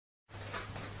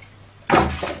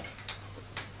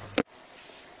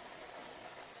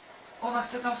Ona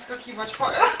chce tam wskakiwać.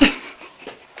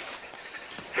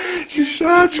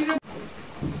 Ciszeczko.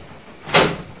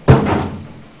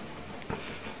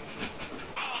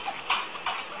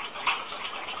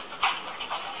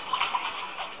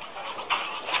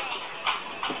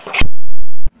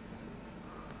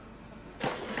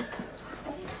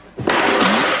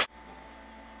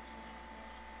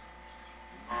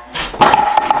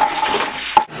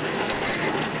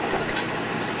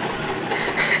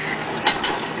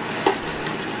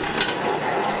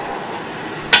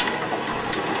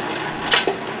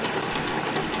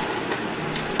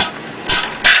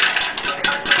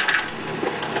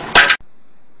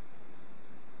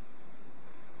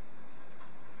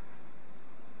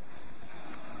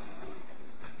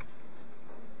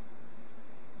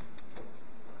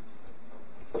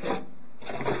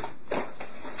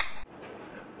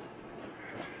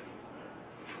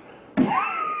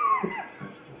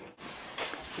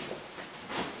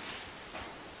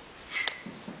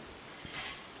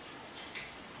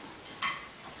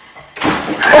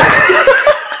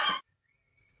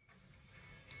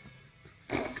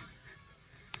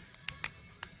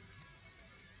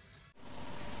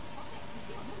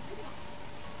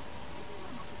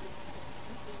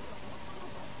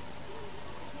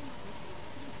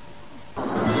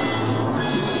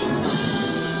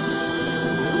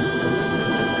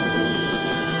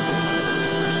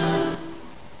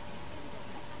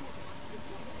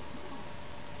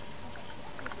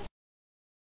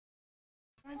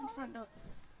 Front door.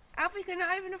 Alfie, can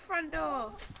I open the front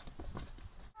door?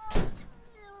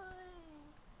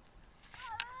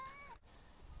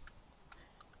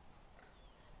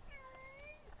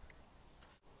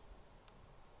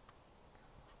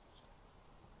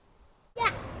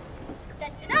 Yeah. Da,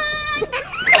 da, da.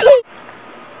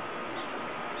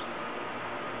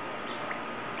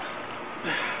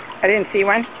 I didn't see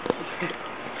one.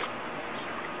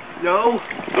 No.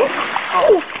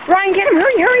 Oh, Ryan, get him!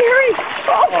 Hurry, hurry, hurry!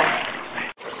 Oh.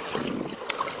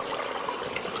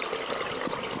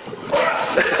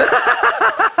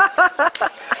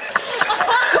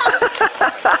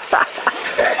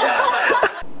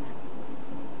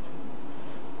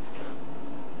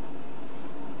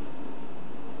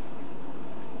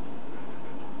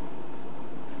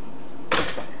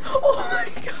 Oh my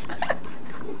God!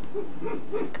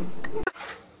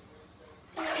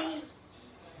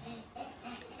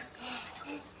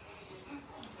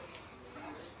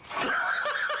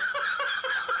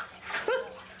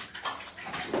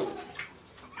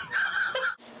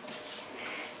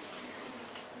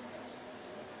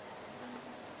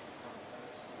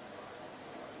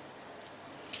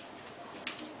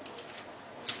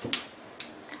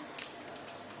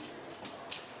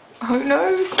 Oh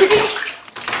no, sticky.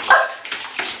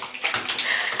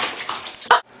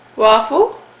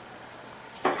 Waffle?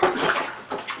 You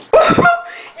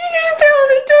just fell in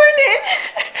the toilet!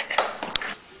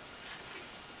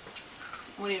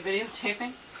 What are you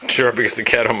videotaping? Sure, because the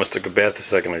cat almost took a bath a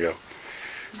second ago.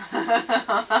 The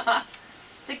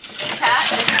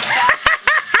cat is fat.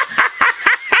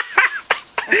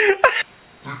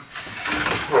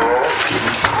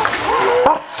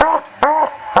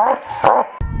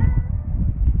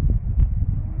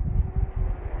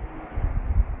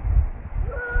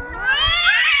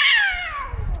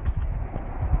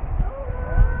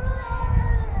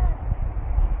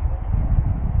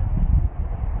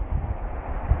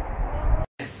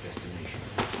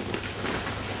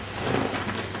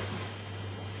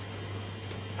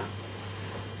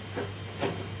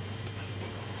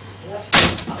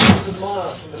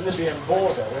 Miles from the Libyan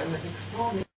border,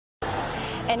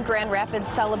 And Grand Rapids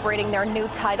celebrating their new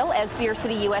title as Beer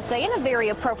City, USA in a very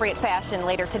appropriate fashion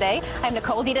later today. I'm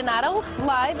Nicole DiDonato,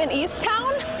 live in East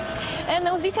Town, and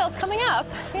those details coming up.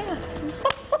 Yeah.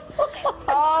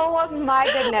 Oh my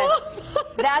goodness.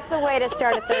 That's a way to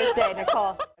start a Thursday,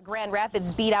 Nicole. Grand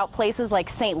Rapids beat out places like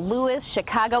St. Louis,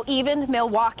 Chicago, even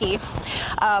Milwaukee.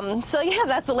 So yeah,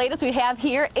 that's the latest we have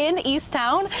here in East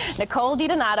Town. Nicole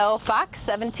DiDonato, Fox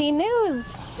 17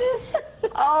 News.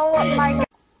 Oh my goodness.